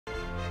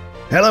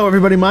Hello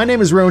everybody, my name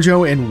is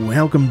Rojo, and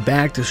welcome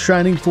back to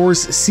Shining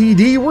Force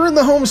CD. We're in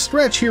the home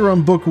stretch here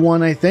on Book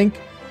 1, I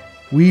think.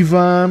 We've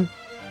got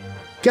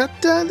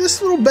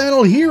this little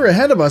battle here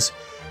ahead of us.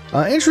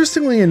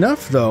 Interestingly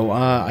enough, though,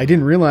 I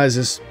didn't realize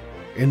this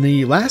in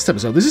the last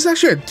episode. This is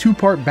actually a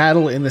two-part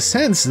battle in the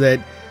sense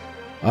that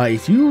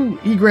if you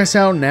egress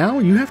out now,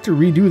 you have to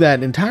redo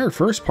that entire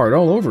first part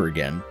all over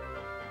again.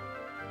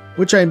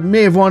 Which I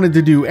may have wanted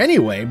to do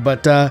anyway,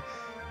 but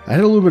I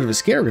had a little bit of a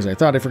scare because I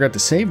thought I forgot to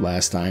save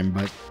last time,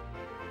 but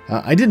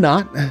I did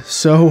not,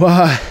 so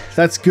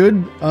that's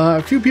good.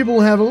 A few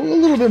people have a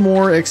little bit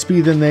more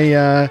XP than they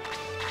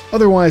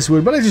otherwise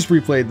would, but I just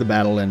replayed the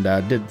battle and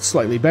did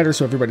slightly better,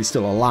 so everybody's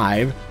still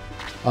alive.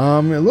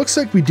 It looks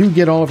like we do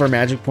get all of our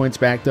magic points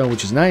back, though,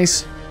 which is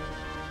nice.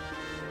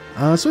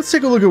 So let's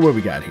take a look at what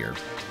we got here.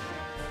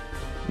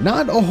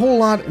 Not a whole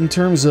lot in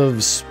terms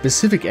of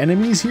specific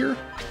enemies here.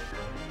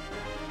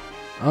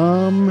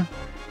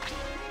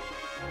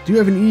 Do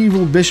have an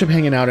evil bishop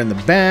hanging out in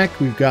the back.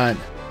 We've got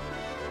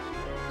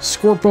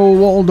Scorpo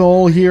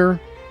Woldol here,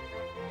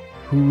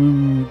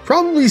 who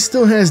probably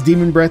still has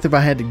demon breath if I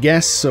had to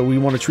guess, so we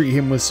want to treat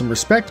him with some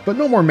respect, but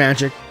no more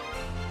magic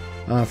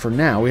for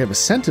now. We have a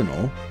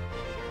sentinel.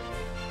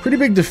 Pretty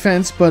big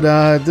defense, but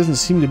it doesn't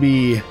seem to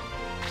be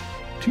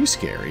too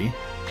scary.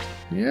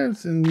 Yeah,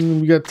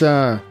 and we got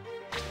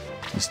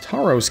these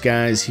Taros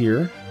guys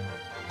here.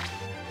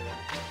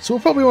 So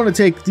we'll probably want to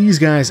take these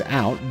guys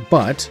out,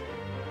 but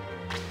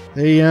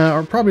they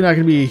are probably not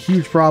going to be a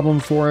huge problem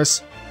for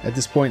us at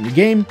this point in the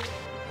game,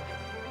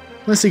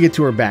 unless they get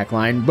to our back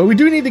line. But we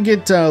do need to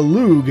get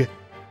Lug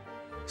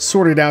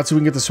sorted out so we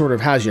can get the Sword of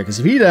Hajya, because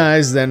if he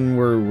dies, then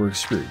we're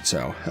screwed.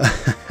 So,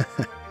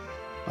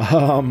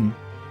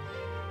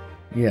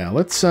 yeah,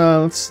 let's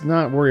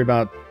not worry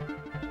about.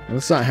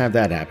 Let's not have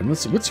that happen.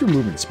 What's your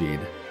movement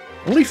speed?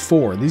 Only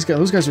 4.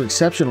 Those guys are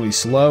exceptionally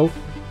slow.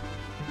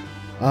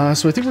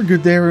 So I think we're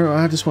good there.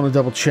 I just want to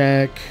double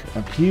check.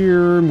 Up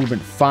here,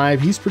 movement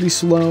 5. He's pretty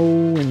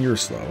slow, and you're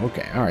slow.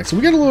 Okay, alright. So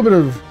we got a little bit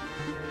of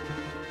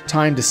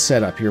time to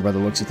set up here by the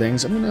looks of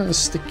things. I'm going to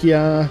stick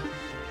ya...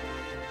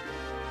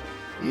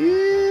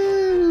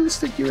 Yeah,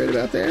 stick you right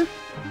about there.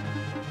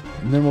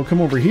 And then we'll come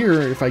over here.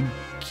 If I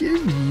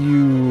give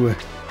you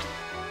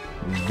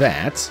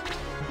that,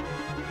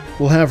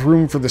 we'll have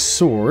room for the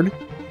sword.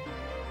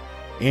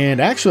 And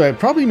actually, I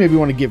probably maybe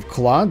want to give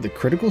Claude the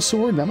critical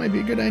sword. That might be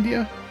a good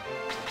idea.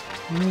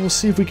 We'll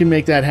see if we can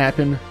make that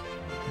happen.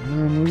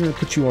 We're going to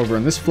put you over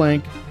on this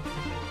flank.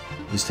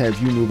 Just have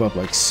you move up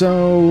like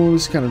so.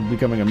 It's kind of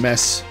becoming a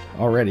mess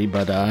already,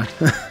 but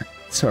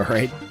it's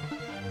alright.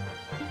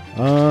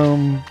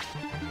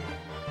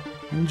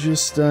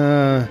 Just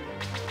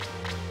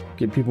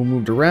get people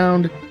moved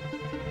around.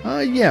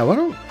 Yeah, why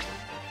don't...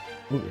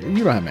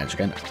 You don't have magic,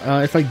 I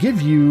know. If I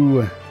give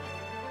you...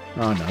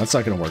 Oh, no, that's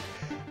not going to work.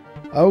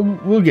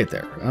 We'll get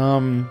there.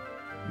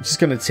 It's just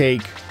going to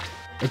take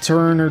a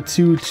turn or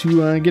two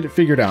to get it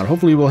figured out.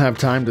 Hopefully we'll have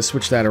time to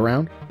switch that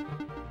around.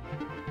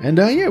 And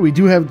yeah, we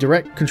do have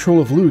direct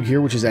control of Lug here,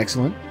 which is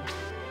excellent.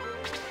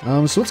 So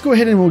let's go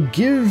ahead and we'll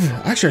give...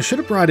 Actually, I should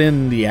have brought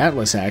in the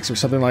Atlas Axe or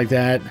something like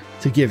that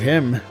to give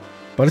him.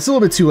 But it's a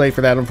little bit too late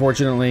for that,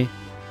 unfortunately.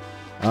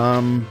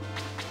 So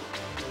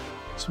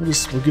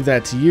we'll give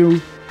that to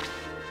you.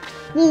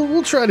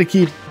 We'll try to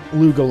keep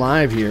Lug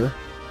alive here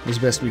as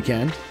best we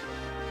can.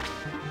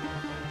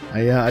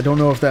 I don't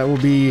know if that will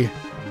be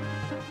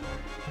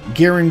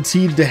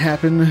guaranteed to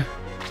happen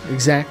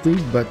exactly,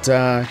 but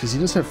because he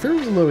does have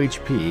fairly low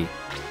HP.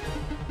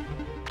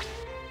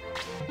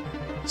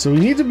 So we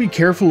need to be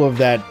careful of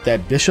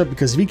that bishop,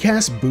 because if he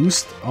casts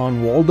boost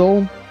on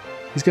Woldol,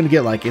 he's going to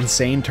get like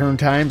insane turn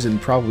times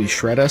and probably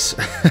shred us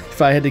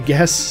if I had to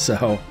guess.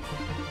 So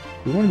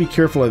we want to be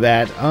careful of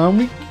that.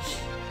 We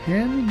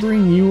can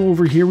bring you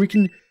over here. We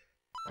can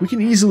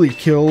easily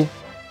kill.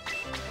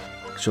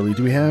 Actually,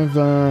 do we have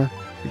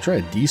we try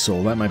a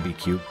diesel? That might be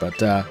cute, but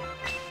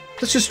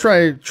let's just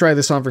try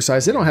this on for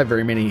size. They don't have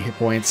very many hit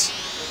points.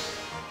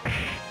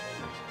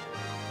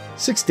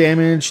 6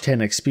 damage, 10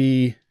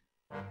 XP.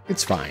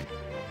 It's fine.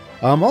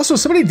 Also,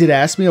 somebody did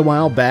ask me a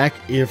while back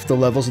if the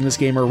levels in this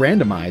game are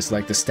randomized,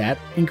 like the stat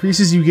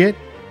increases you get.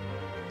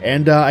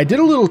 And I did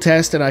a little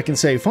test, and I can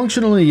say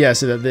functionally, yes,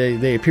 that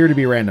they appear to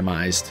be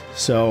randomized.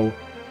 So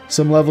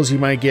some levels you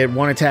might get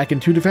 1 attack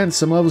and 2 defense,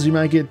 some levels you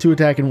might get 2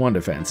 attack and 1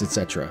 defense,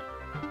 etc.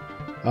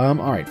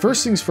 Alright,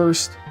 first things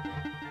first.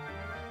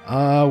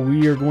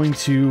 We are going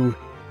to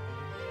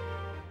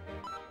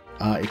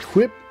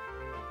equip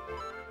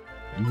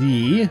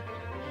the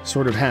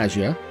Sword of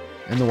Hajya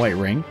and the White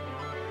Ring.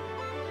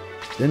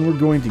 Then we're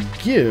going to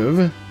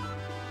give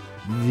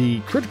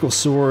the critical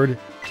sword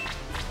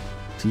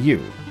to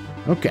you.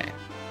 Okay.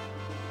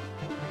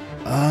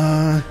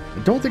 I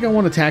don't think I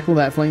want to tackle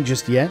that flank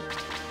just yet.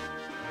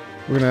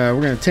 We're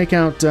gonna take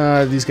out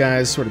these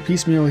guys sort of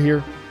piecemeal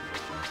here.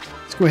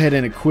 Let's go ahead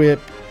and equip.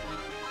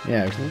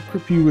 Yeah, we'll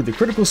equip you with the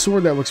critical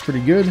sword. That looks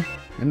pretty good.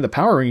 And the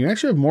power ring, you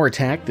actually have more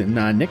attack than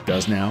Nick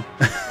does now.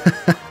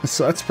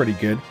 So that's pretty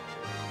good.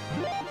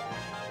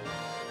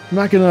 I'm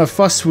not gonna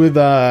fuss with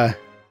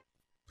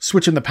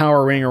switching the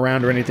power ring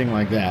around or anything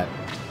like that.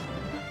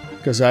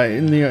 Because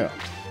in the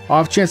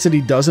off chance that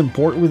he does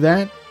import with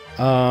that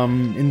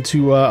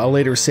into a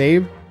later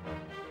save,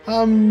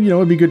 you know,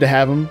 it'd be good to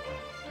have him,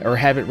 or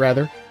have it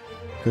rather.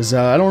 Because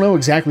I don't know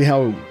exactly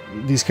how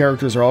these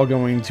characters are all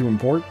going to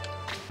import.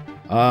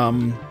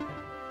 So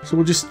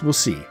we'll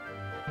see.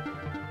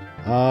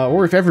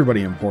 Or if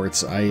everybody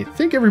imports. I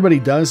think everybody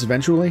does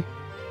eventually.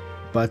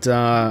 But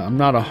I'm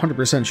not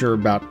 100% sure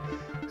about,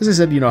 as I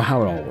said, you know,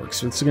 how it all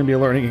works. It's going to be a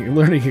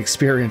learning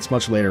experience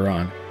much later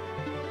on.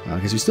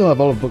 Because we still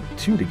have all of Book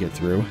 2 to get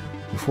through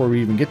before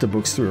we even get to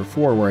Books 3 or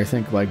 4, where I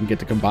think like we get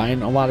to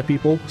combine a lot of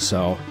people.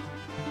 So,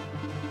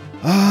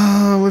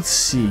 let's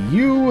see.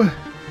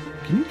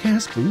 Can you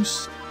cast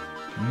boost?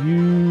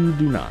 You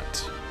do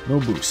not. No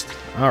boost.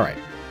 Alright.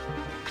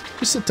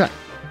 Just sit tight.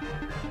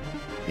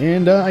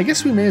 And I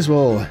guess we may as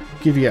well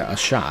give you a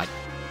shot.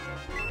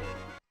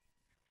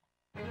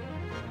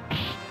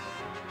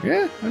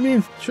 Yeah, I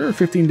mean, sure,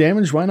 15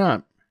 damage, why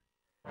not?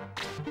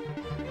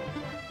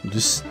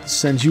 Just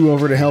send you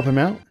over to help him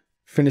out.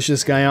 Finish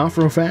this guy off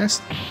real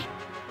fast.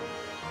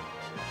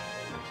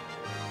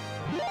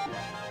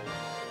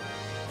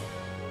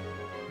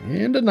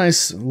 And a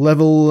nice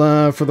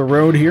level for the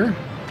road here,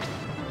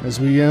 as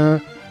we are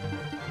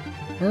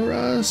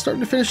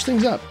starting to finish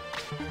things up.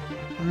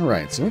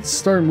 Alright, so let's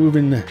start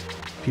moving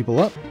people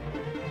up.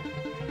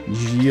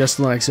 Just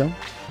like so.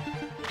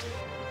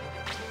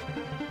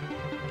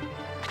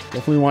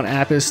 Definitely want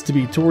Apis to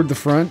be toward the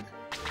front.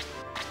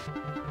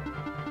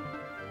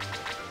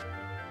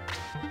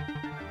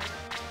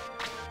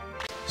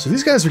 So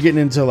these guys are getting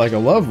into like a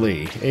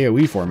lovely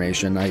AoE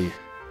formation. I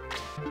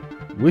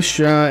wish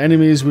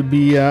enemies would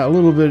be a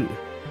little bit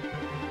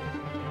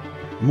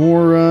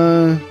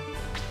more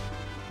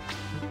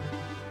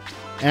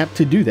apt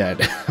to do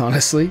that,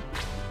 honestly.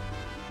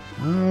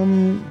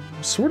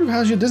 Sword of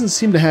Hajya doesn't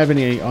seem to have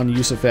any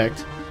on-use effect.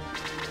 So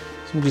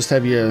we'll just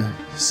have you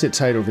sit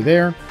tight over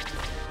there.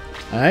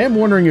 I am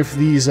wondering if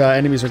these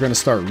enemies are going to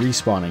start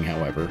respawning,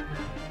 however.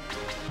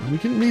 We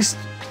can at least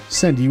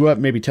send you up,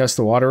 maybe test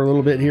the water a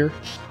little bit here.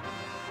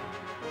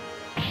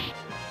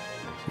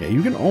 Yeah,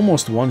 you can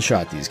almost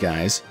one-shot these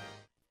guys.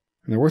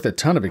 And they're worth a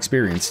ton of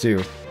experience,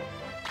 too.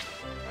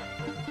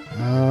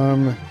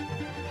 Yeah,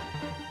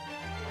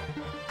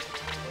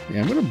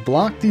 I'm going to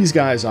block these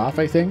guys off,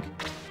 I think.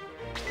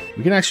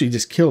 We can actually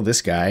just kill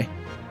this guy.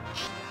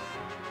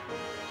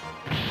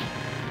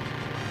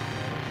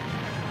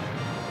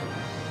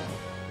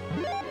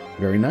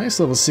 Very nice,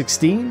 level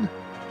 16.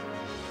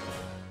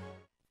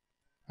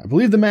 I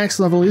believe the max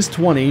level is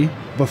 20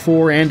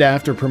 before and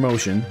after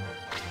promotion.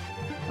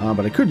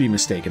 But I could be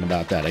mistaken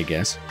about that, I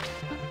guess.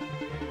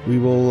 We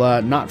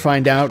will not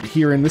find out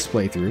here in this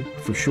playthrough,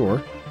 for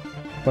sure.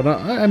 But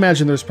I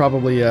imagine there's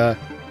probably a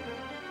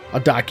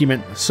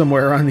document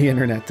somewhere on the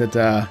internet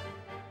that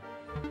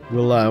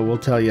will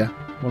tell you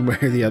one way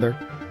or the other.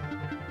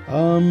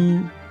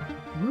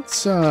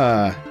 Let's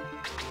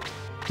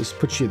just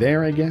put you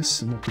there, I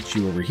guess, and we'll put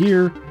you over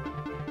here.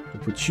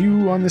 We'll put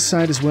you on this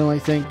side as well, I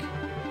think.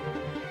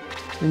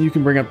 And you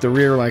can bring up the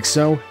rear like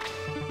so.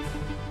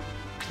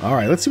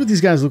 Alright, let's see what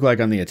these guys look like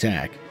on the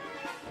attack.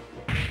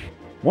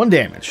 1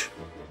 damage.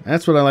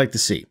 That's what I like to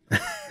see.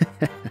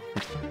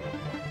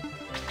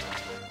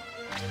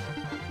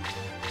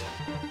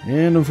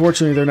 And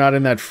unfortunately, they're not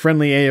in that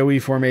friendly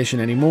AoE formation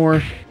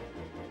anymore.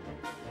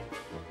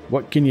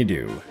 What can you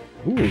do?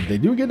 Ooh, they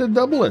do get a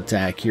double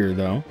attack here,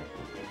 though.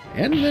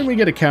 And then we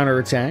get a counter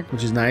attack,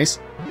 which is nice.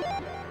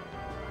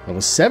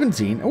 Level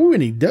 17. Oh,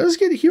 and he does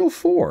get heal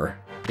 4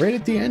 right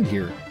at the end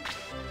here.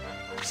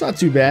 It's not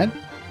too bad.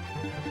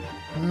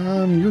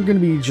 You're going to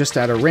be just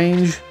out of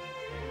range.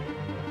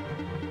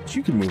 But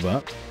you can move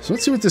up. So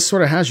let's see what this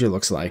Sword of Hajya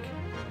looks like.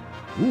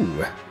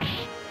 Ooh,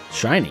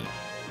 shiny.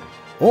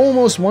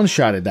 Almost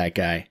one-shotted that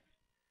guy.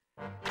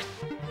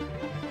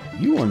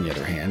 You, on the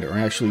other hand, are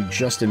actually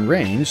just in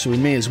range, so we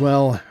may as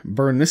well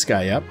burn this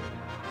guy up.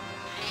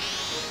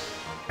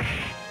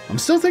 I'm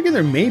still thinking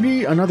there may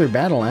be another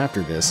battle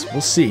after this.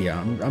 We'll see.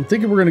 I'm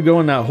thinking we're going to go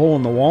in that hole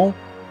in the wall.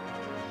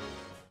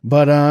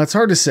 But it's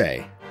hard to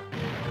say.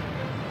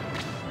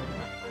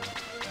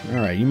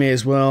 Alright, you may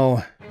as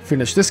well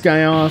finish this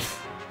guy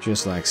off,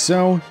 just like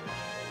so.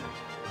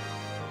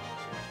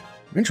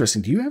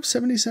 Interesting, do you have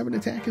 77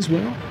 attack as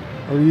well?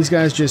 Or are these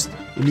guys just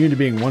immune to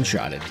being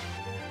one-shotted?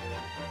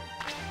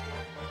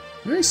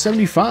 Alright,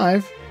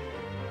 75.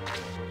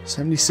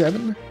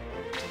 77.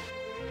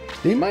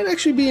 They might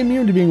actually be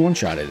immune to being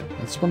one-shotted.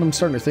 That's what I'm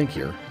starting to think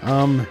here.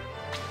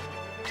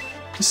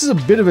 This is a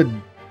bit of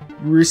a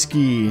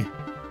risky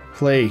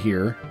play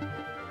here.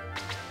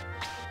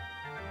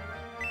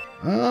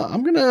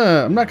 I'm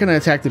not gonna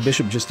attack the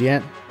bishop just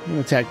yet. I'm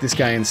gonna attack this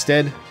guy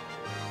instead.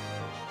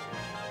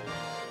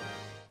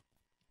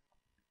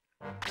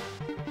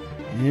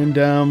 And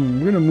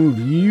we're gonna move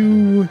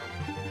you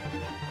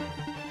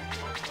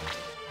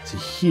to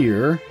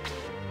here.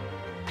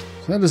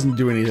 So that doesn't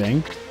do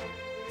anything.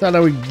 Thought I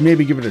would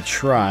maybe give it a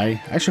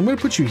try. Actually, I'm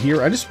gonna put you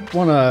here. I just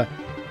wanna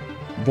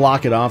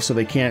block it off so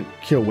they can't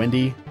kill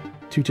Wendy.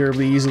 too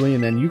terribly easily.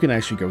 And then you can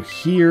actually go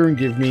here and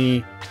give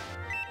me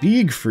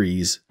Big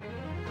Freeze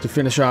to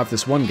finish off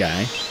this one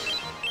guy.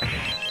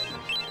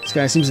 This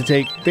guy seems to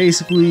take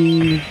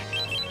basically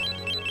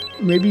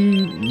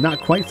maybe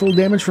not quite full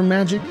damage from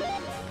magic.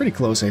 Pretty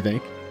close, I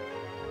think.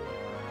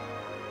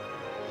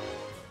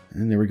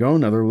 And there we go,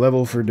 another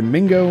level for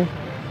Domingo.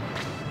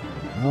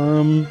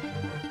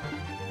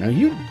 Now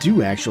you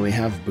do actually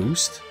have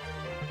boost.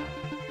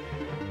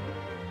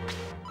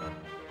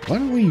 Why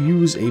don't we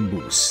use a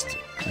boost?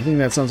 I think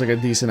that sounds like a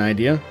decent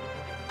idea.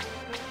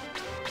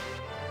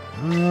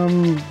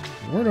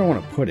 Where do I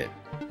want to put it?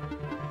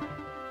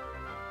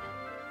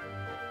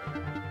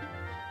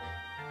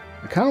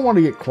 I kind of want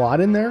to get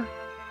Claude in there.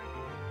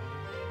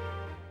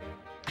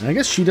 And I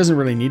guess she doesn't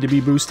really need to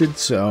be boosted,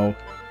 so...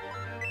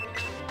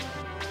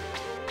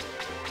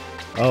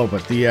 Oh,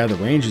 but the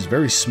range is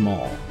very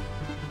small.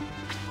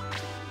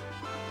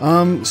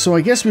 So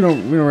I guess we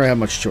don't really have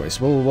much choice.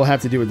 We'll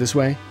have to do it this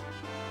way.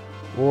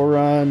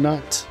 Or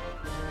not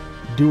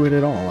do it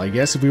at all, I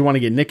guess, if we want to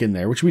get Nick in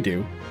there, which we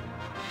do.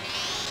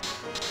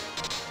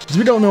 Because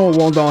we don't know what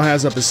Woldol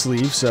has up his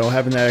sleeve, so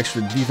having that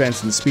extra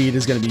defense and speed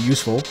is going to be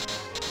useful.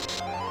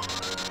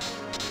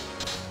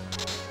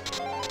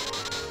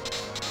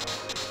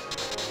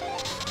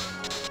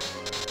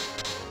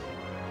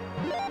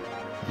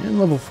 And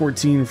level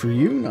 14 for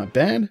you, not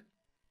bad.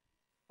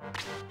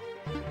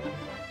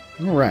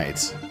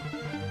 Alright.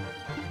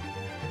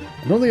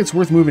 I don't think it's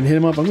worth moving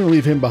him up. I'm going to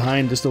leave him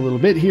behind just a little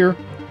bit here.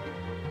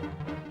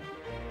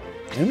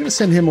 And I'm going to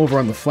send him over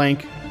on the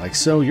flank, like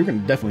so. You're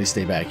going to definitely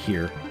stay back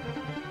here.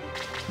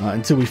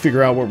 Until we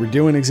figure out what we're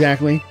doing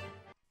exactly.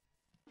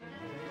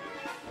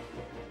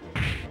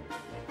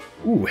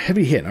 Ooh,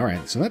 heavy hit.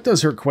 Alright, so that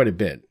does hurt quite a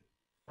bit.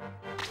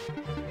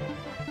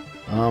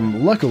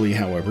 Luckily,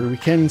 however, we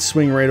can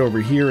swing right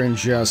over here and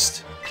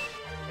just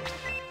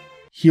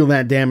heal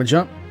that damage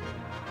up.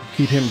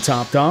 Keep him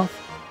topped off.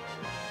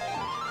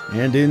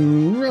 And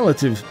in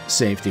relative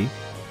safety.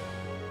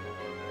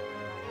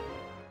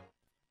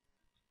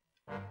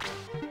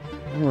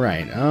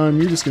 Alright,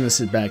 you're just going to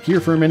sit back here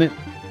for a minute.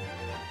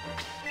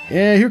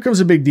 Yeah, here comes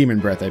a big demon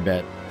breath, I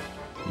bet.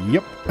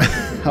 Yep.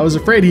 I was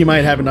afraid he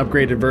might have an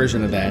upgraded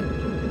version of that.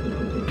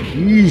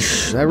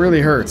 Yeesh, that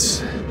really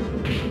hurts.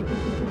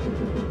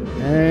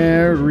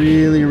 That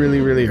really,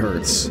 really, really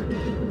hurts.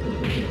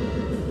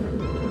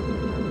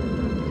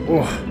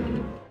 Oh.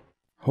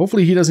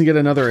 Hopefully he doesn't get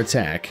another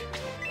attack.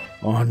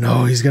 Oh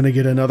no, he's gonna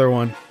get another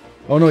one.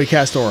 Oh no, he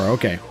cast Aura.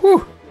 Okay.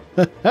 Whew.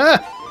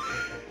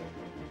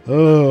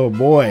 Oh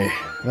boy.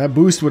 That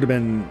boost would have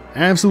been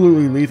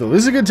absolutely lethal.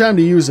 This is a good time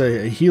to use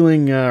a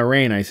healing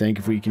rain, I think,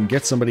 if we can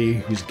get somebody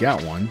who's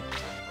got one.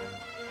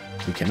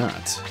 We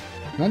cannot.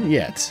 Not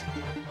yet.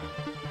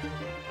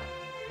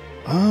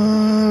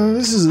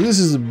 This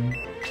is a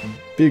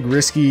big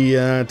risky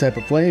type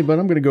of play, but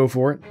I'm gonna go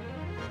for it.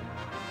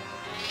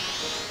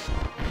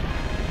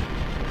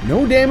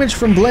 No damage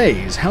from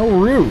Blaze. How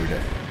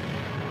rude.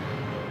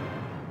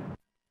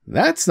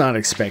 That's not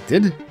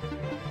expected.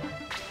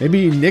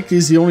 Maybe Nick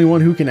is the only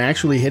one who can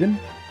actually hit him?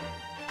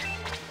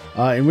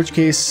 In which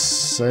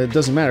case, it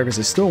doesn't matter, because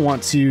I still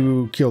want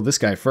to kill this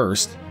guy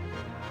first.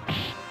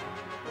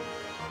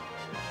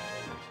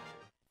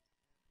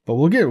 But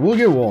we'll get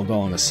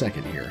Woldol in a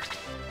second here.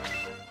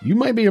 You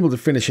might be able to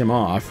finish him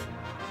off.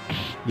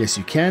 Yes,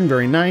 you can.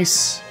 Very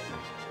nice.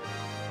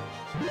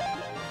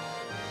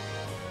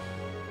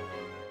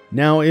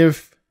 Now,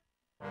 if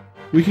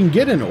we can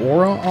get an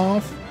aura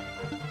off,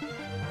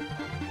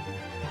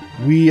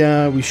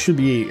 we should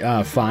be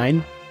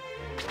fine.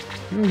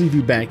 I'm gonna leave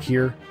you back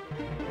here.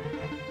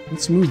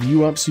 Let's move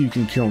you up so you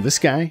can kill this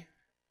guy.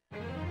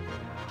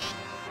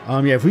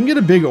 Yeah, if we can get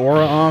a big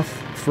aura off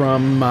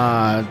from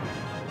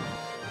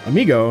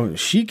Amigo,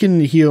 she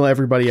can heal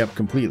everybody up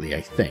completely,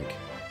 I think.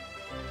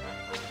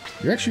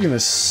 You're actually gonna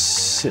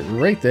sit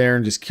right there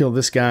and just kill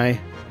this guy.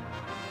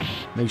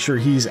 Make sure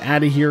he's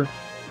out of here.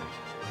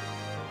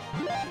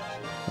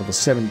 Level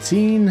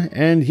 17,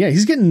 and yeah,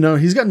 he's gotten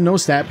no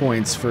stat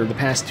points for the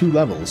past 2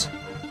 levels.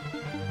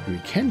 We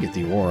can get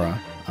the aura.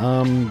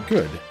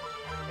 Good.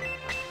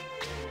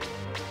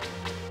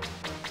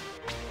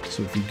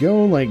 So if you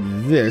go like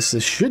this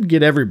should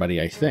get everybody,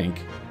 I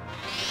think.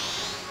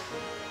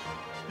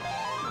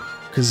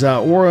 Because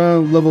aura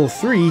level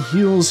 3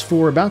 heals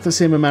for about the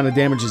same amount of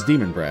damage as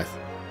Demon Breath.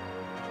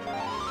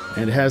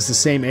 And it has the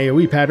same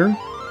AoE pattern.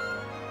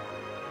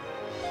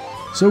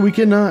 So we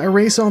can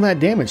erase all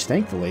that damage,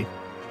 thankfully.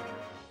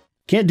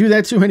 Can't do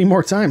that too many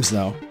more times,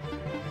 though.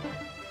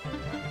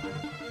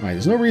 Alright,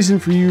 there's no reason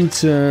for you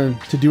to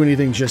do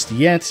anything just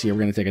yet. Yeah, we're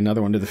going to take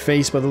another one to the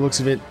face by the looks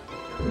of it.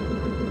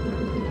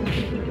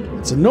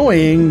 It's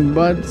annoying,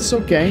 but it's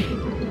okay.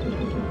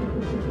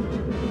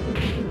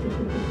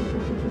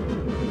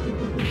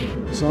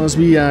 As long as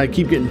we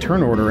keep getting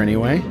turn order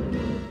anyway.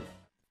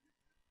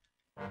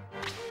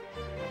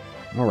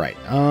 Alright,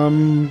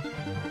 I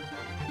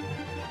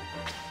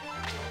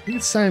think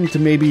it's time to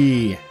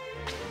maybe...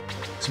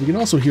 So we can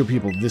also heal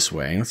people this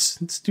way.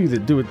 Let's do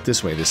it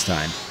this way this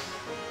time.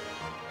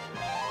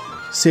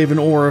 Save an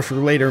aura for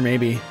later,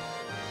 maybe.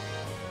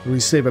 Or we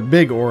save a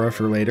big aura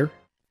for later.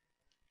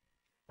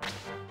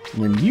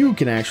 And then you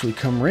can actually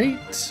come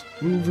right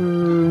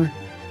over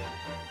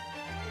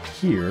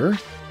here.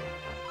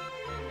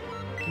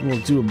 And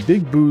we'll do a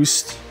big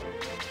boost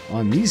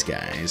on these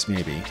guys,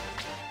 maybe.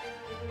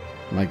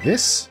 Like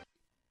this.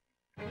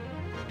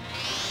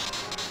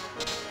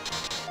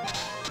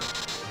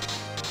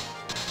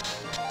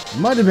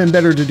 Might have been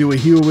better to do a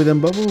heal with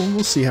him, but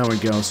we'll see how it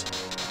goes.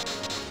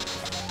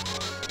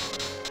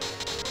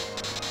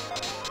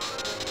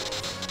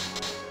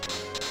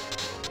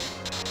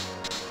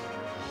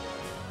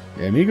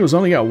 Yeah, Miko's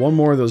only got one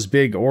more of those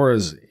big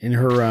auras in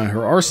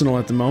her arsenal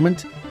at the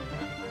moment.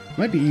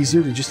 Might be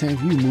easier to just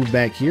have you move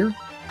back here.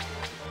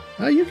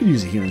 You could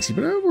use a healing seed,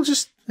 but we'll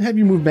just have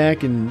you move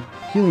back and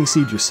healing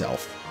seed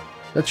yourself.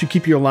 That should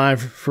keep you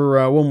alive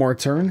for one more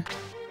turn.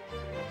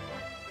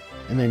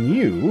 And then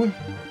you...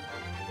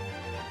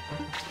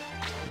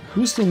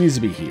 Who still needs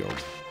to be healed?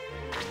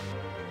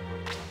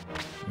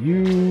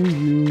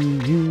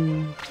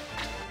 You.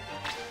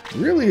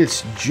 Really,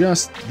 it's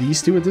just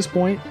these two at this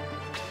point.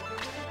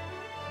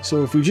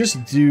 So if we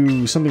just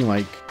do something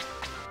like...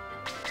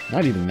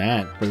 Not even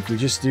that, but if we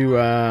just do...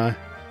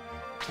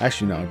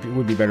 Actually, no, it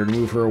would be better to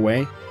move her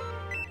away.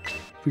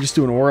 If we just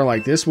do an aura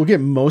like this, we'll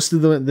get most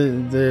of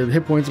the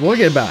hit points. We'll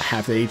get about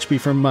half the HP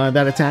from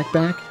that attack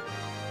back.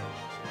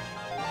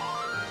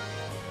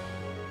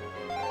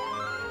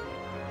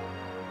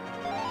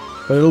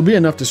 But it'll be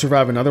enough to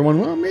survive another one.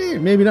 Well,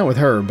 maybe not with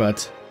her,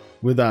 but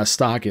with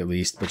stock at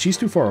least. But she's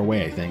too far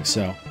away, I think,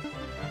 so...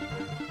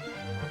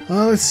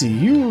 let's see.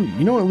 You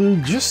know what, Lou?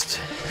 Just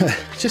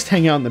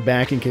hang out in the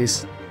back in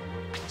case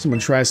someone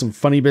tries some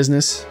funny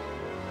business.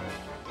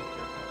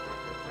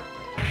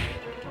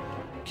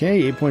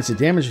 Okay, 8 points of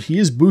damage. He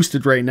is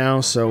boosted right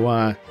now,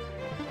 so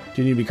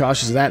do you need to be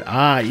cautious of that?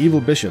 Ah, evil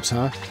bishops,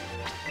 huh?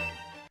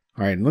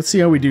 Alright, let's see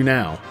how we do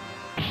now.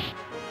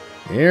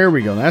 There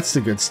we go. That's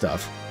the good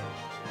stuff.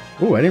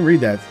 Oh, I didn't read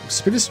that.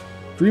 Spit a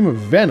stream of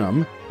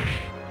venom.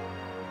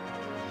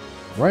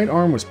 Right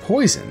arm was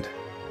poisoned.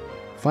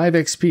 5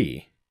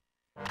 XP.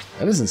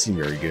 That doesn't seem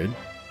very good.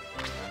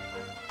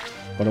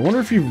 But I wonder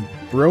if you've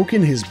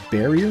broken his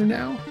barrier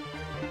now?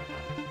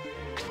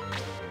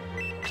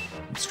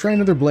 Let's try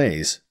another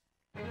blaze.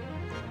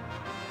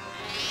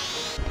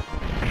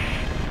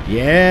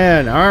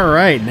 Yeah,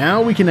 alright.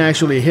 Now we can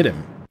actually hit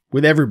him.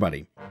 With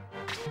everybody.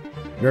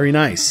 Very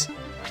nice.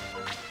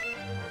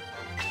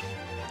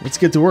 Let's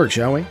get to work,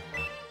 shall we?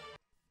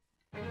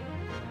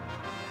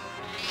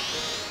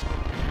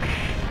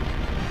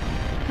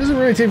 Doesn't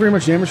really take very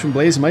much damage from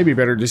Blaze. It might be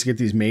better just to get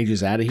these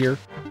mages out of here.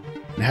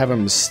 And have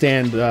them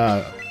stand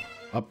up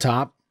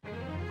top.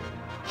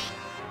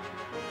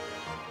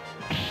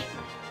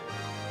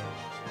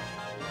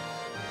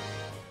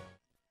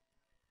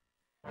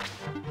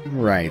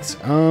 Right.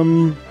 Yeah.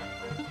 I'm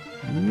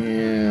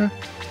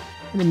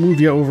gonna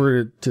move you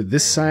over to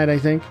this side, I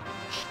think.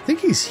 I think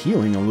he's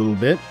healing a little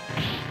bit.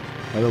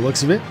 By the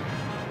looks of it.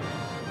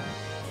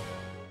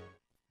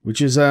 Which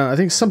is, I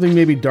think, something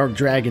maybe Dark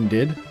Dragon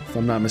did, if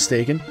I'm not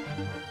mistaken.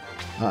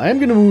 I am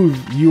going to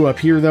move you up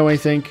here, though, I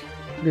think.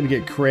 I'm going to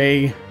get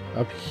Cray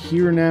up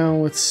here now.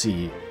 Let's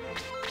see.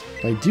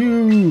 If I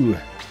do...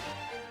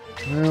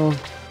 Well...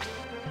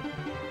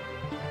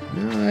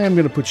 No, I am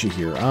going to put you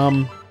here.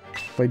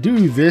 If I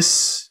do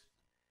this,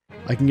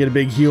 I can get a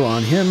big heal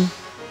on him.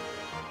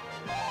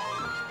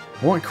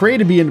 I want Cray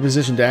to be in a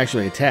position to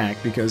actually attack,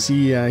 because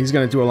he's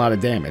going to do a lot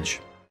of damage.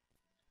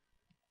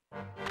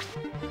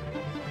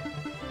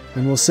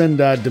 And we'll send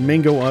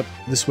Domingo up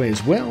this way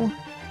as well.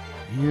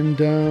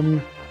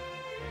 And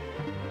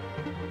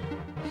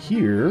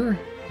here,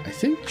 I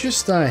think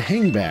just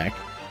hang back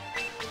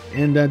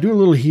and do a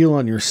little heal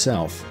on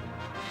yourself.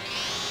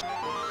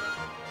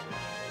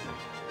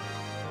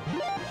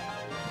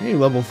 Hey,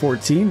 level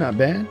 14, not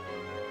bad.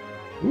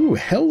 Ooh,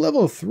 Hell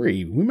level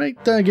 3. We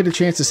might get a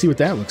chance to see what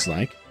that looks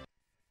like.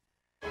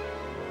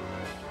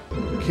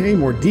 Okay,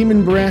 more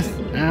Demon Breath.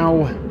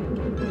 Ow.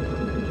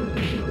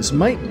 This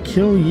might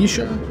kill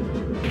Yisha.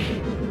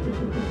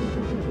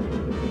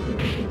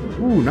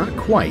 Ooh, not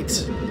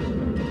quite.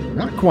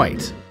 Not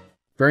quite.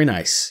 Very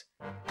nice.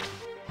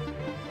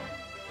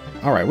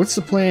 Alright, what's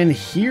the plan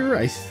here?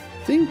 I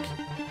think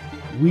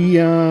we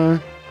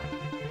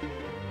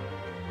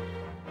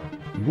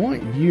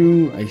want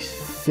you, I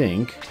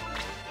think,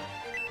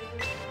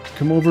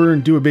 come over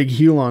and do a big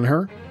heal on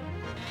her.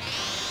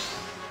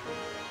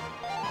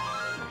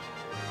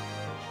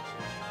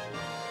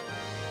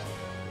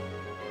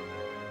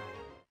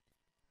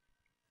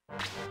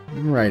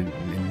 Right,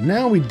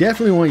 now we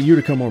definitely want you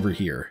to come over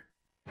here.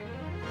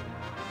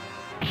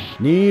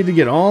 Need to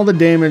get all the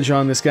damage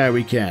on this guy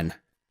we can.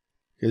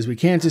 Because we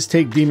can't just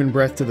take Demon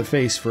Breath to the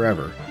face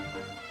forever.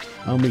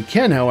 We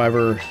can,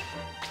 however,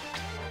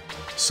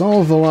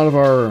 solve a lot of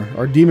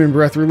our Demon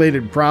Breath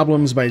related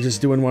problems by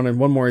just doing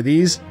one more of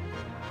these.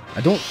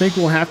 I don't think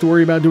we'll have to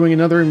worry about doing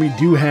another, and we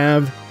do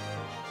have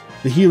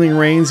the Healing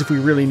Rains if we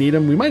really need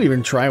them. We might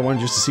even try one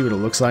just to see what it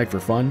looks like for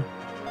fun.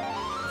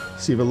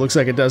 See if it looks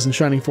like it does in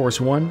Shining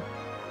Force 1.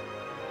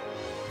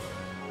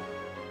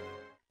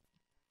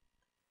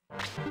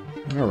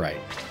 Alright.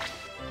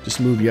 Just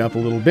move you up a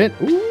little bit.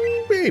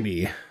 Ooh,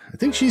 baby. I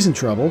think she's in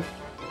trouble.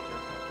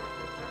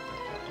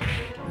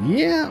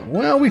 Yeah,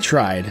 well, we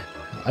tried.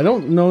 I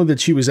don't know that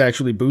she was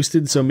actually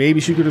boosted, so maybe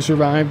she could have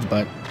survived,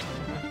 but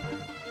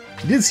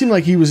it did seem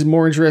like he was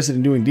more interested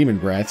in doing demon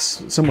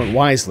breaths, somewhat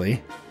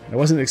wisely. I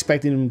wasn't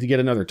expecting him to get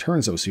another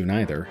turn so soon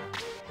either.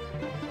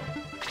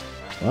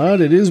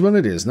 But it is what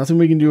it is. Nothing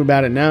we can do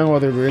about it now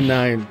other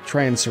than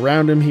try and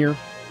surround him here.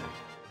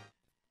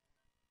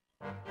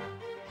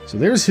 So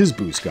there's his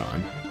boost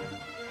gone.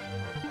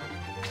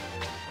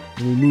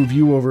 And we move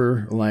you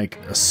over like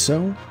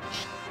so.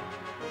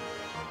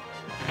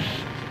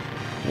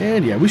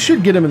 And yeah, we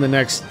should get him in the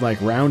next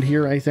round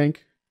here, I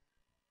think.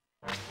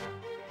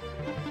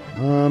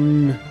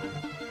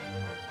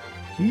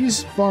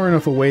 He's far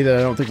enough away that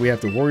I don't think we have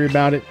to worry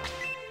about it.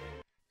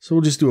 So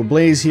we'll just do a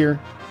blaze here.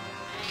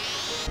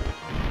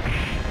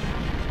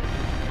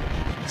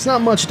 It's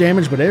not much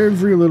damage, but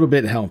every little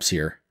bit helps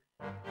here.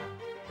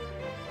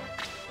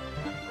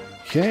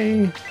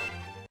 Okay.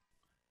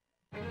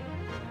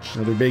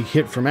 Another big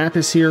hit from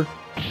Apis here.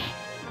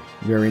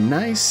 Very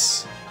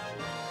nice.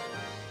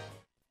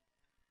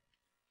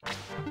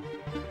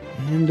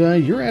 And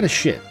you're out of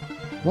shit.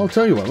 Well, I'll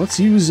tell you what, let's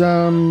use,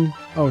 oh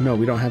no,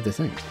 we don't have the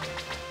thing.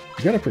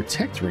 We got a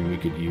protect ring we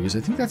could use.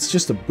 I think that's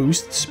just a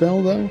boost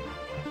spell, though.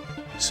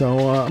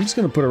 So, I'm just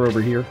gonna put her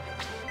over here.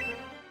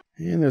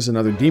 And there's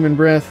another demon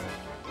breath.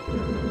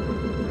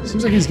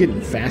 Seems like he's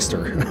getting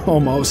faster,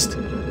 almost.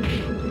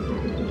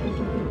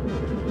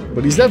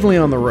 But he's definitely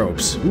on the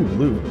ropes. Ooh,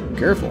 Lou,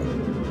 careful.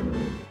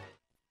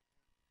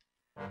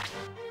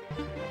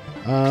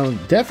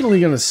 Definitely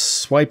gonna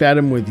swipe at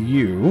him with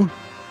you.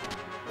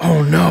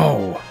 Oh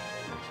no!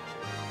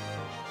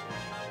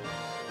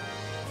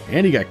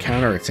 And he got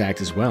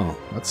counterattacked as well.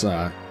 That's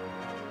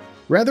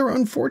rather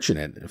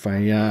unfortunate, if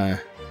I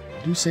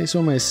do say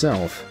so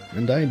myself.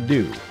 And I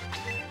do.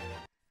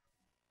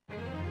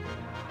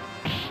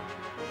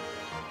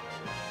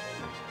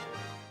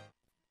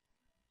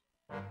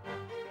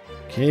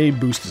 Okay,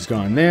 boost is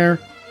gone there.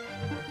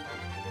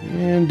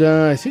 And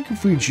I think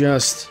if we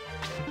just...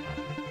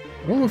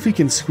 I don't know if he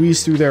can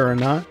squeeze through there or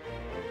not.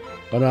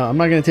 But I'm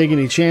not going to take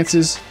any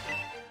chances.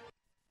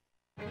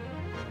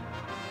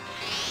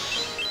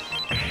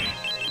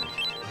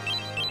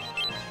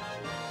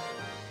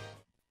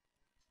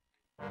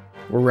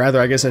 Or rather,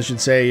 I guess I should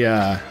say,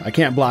 I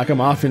can't block him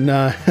off in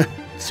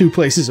 2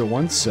 places at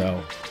once,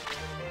 so...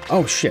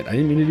 Oh shit, I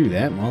didn't mean to do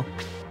that. Well,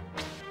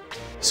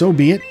 so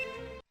be it.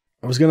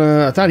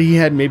 I thought he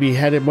had maybe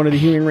had one of the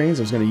healing rains.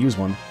 I was gonna use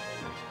one.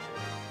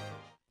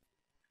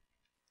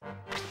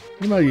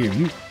 What about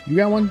you? You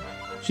got one?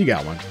 She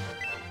got one.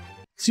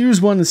 Let's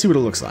use one and see what it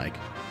looks like.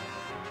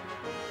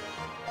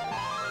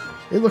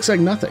 It looks like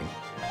nothing.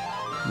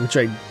 Which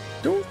I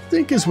don't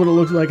think is what it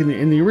looked like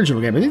in the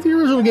original game. I think the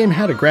original game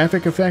had a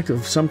graphic effect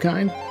of some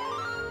kind.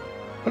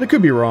 But I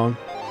could be wrong.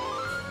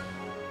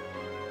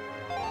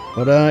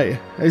 But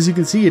as you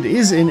can see, it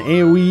is an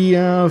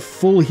AoE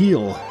full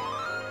heal.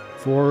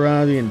 For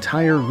the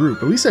entire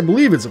group. At least I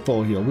believe it's a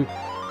full heal. We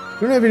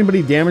don't have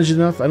anybody damaged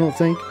enough, I don't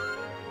think,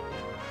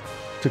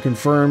 to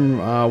confirm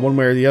one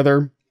way or the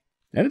other.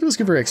 And it does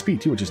give her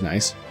XP too, which is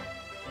nice.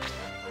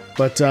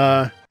 But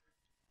yeah,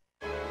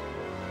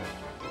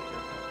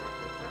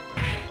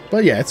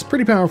 it's a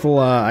pretty powerful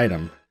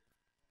item.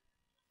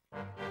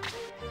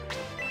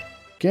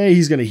 Okay,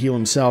 he's going to heal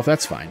himself.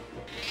 That's fine.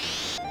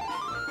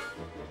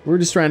 We're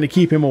just trying to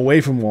keep him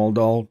away from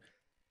Woldol.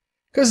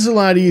 Because it's a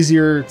lot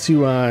easier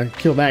to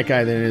kill that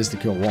guy than it is to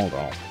kill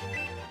Woldol.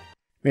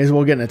 May as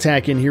well get an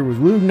attack in here with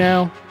Lug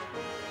now.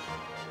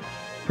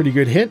 Pretty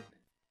good hit.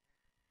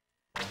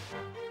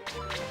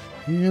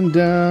 And,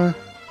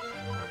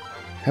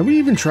 have we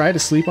even tried to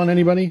sleep on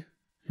anybody?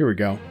 Here we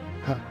go.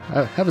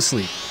 Have a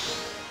sleep.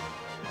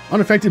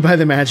 Unaffected by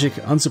the magic,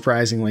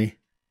 unsurprisingly.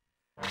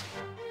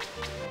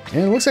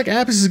 And it looks like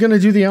Apis is going to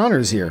do the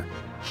honors here.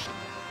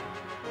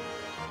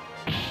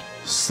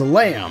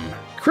 Slam!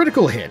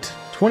 Critical hit.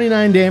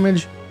 29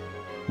 damage.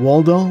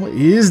 Woldol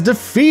is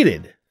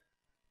defeated.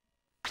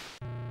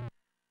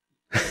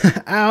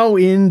 Ow,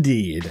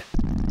 indeed.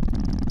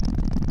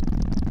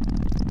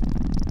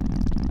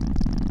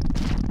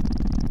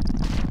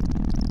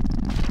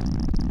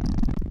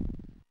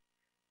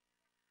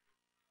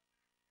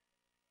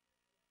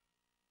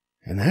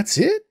 And that's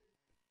it?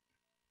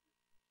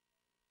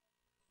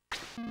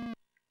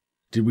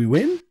 Did we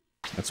win?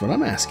 That's what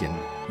I'm asking.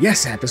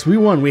 Yes, Apis, we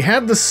won. We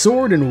have the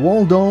sword and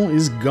Woldol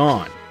is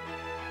gone.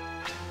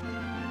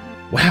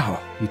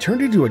 Wow, he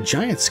turned into a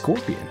giant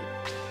scorpion.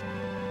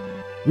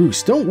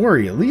 Roos, don't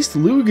worry, at least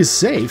Lug is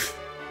safe.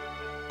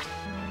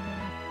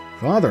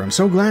 Father, I'm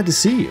so glad to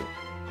see you.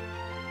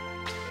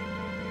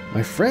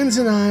 My friends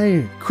and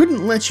I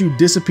couldn't let you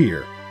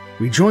disappear.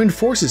 We joined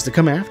forces to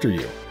come after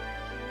you.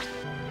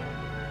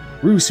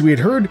 Roos, we had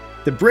heard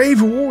the brave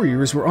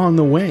warriors were on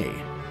the way,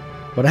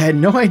 but I had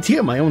no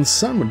idea my own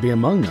son would be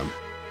among them.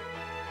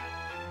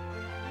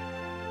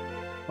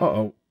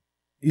 Uh-oh,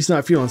 he's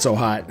not feeling so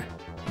hot.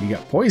 You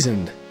got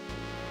poisoned.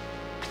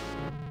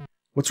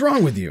 What's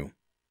wrong with you?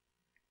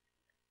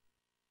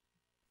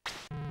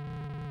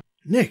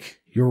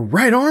 Nick, your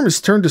right arm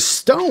is turned to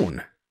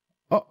stone.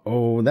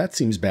 Uh-oh, that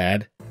seems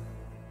bad.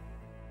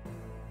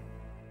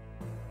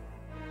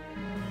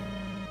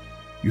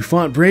 You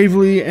fought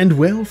bravely and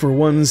well for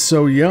one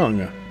so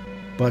young,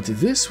 but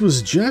this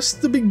was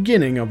just the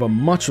beginning of a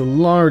much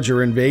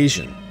larger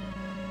invasion.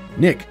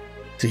 Nick,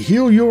 to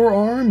heal your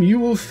arm, you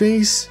will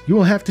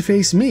have to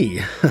face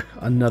me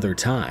another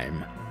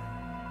time.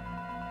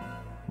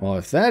 Well,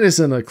 if that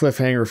isn't a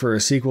cliffhanger for a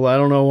sequel, I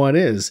don't know what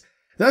is.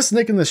 Thus,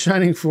 Nick and the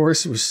Shining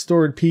Force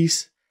restored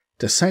peace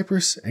to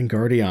Cyprus and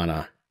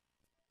Guardiana.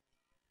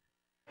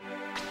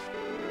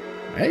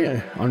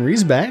 Hey,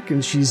 Henri's back,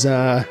 and she's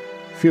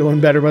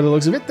feeling better by the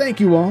looks of it. Thank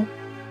you all.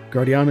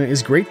 Guardiana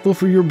is grateful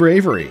for your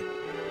bravery.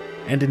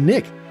 And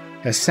Nick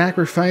has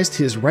sacrificed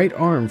his right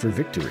arm for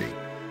victory.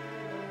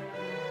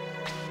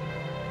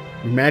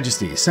 Your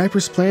Majesty,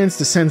 Cyprus plans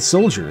to send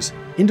soldiers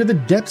into the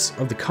depths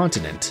of the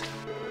continent.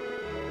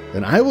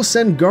 Then I will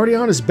send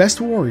Guardiana's best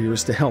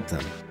warriors to help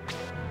them.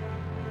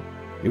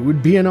 It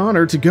would be an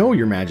honor to go,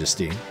 Your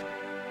Majesty.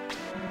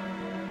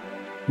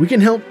 We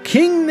can help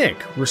King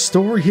Nick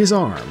restore his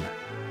arm.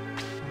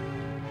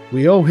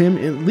 We owe him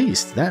at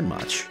least that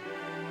much.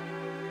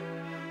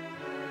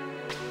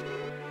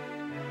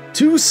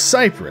 To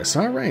Cyprus.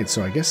 Alright,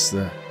 so I guess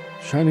the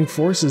Shining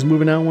Force is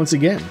moving out once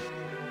again.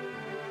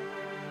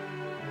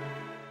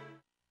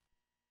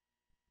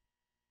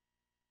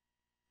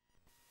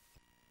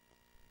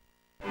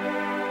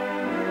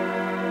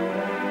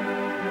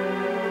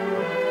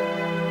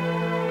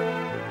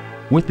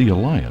 With the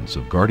alliance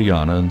of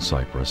Guardiana and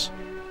Cyprus,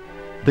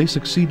 they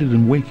succeeded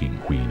in waking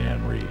Queen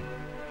Anri.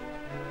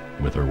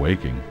 With her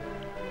waking,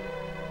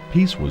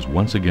 peace was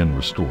once again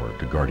restored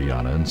to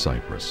Guardiana and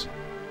Cyprus.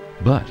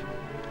 But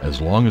as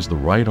long as the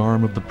right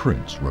arm of the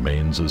prince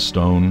remains as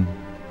stone,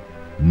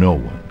 no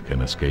one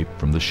can escape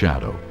from the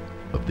shadow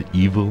of the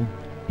evil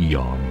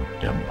Eon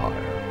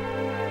Empire.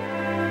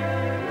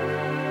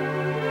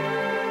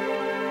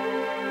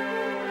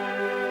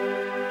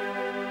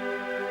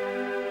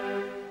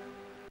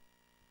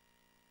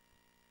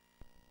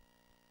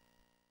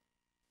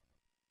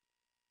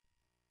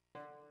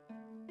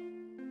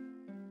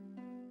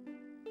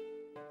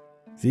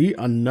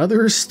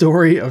 Another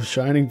story of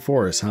Shining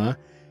Force, huh?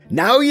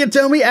 Now you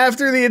tell me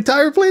after the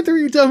entire playthrough,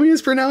 you tell me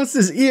it's pronounced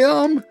as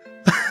Eom?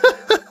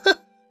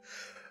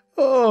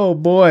 Oh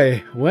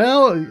boy.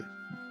 Well,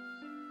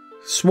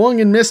 swung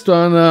and missed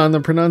on the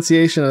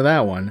pronunciation of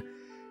that one.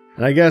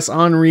 And I guess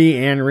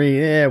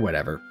Anri,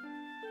 whatever.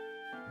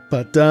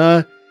 But,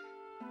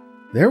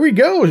 there we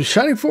go.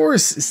 Shining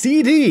Force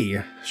CD.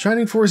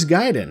 Shining Force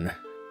Gaiden.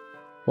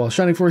 Well,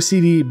 Shining Force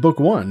CD Book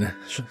 1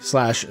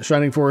 /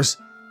 Shining Force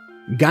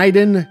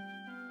Gaiden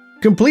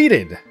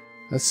completed.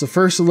 That's the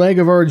first leg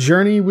of our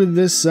journey with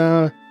this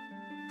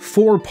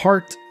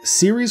 4-part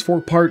series,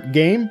 4-part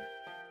game.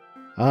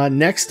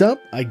 Next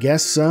up, I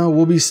guess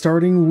we'll be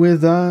starting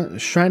with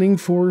Shining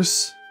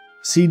Force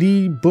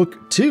CD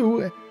Book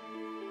 2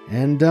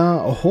 and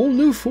a whole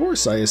new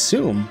force, I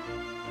assume.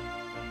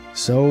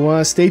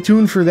 So stay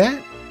tuned for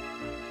that.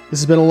 This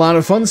has been a lot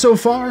of fun so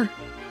far,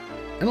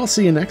 and I'll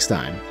see you next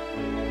time.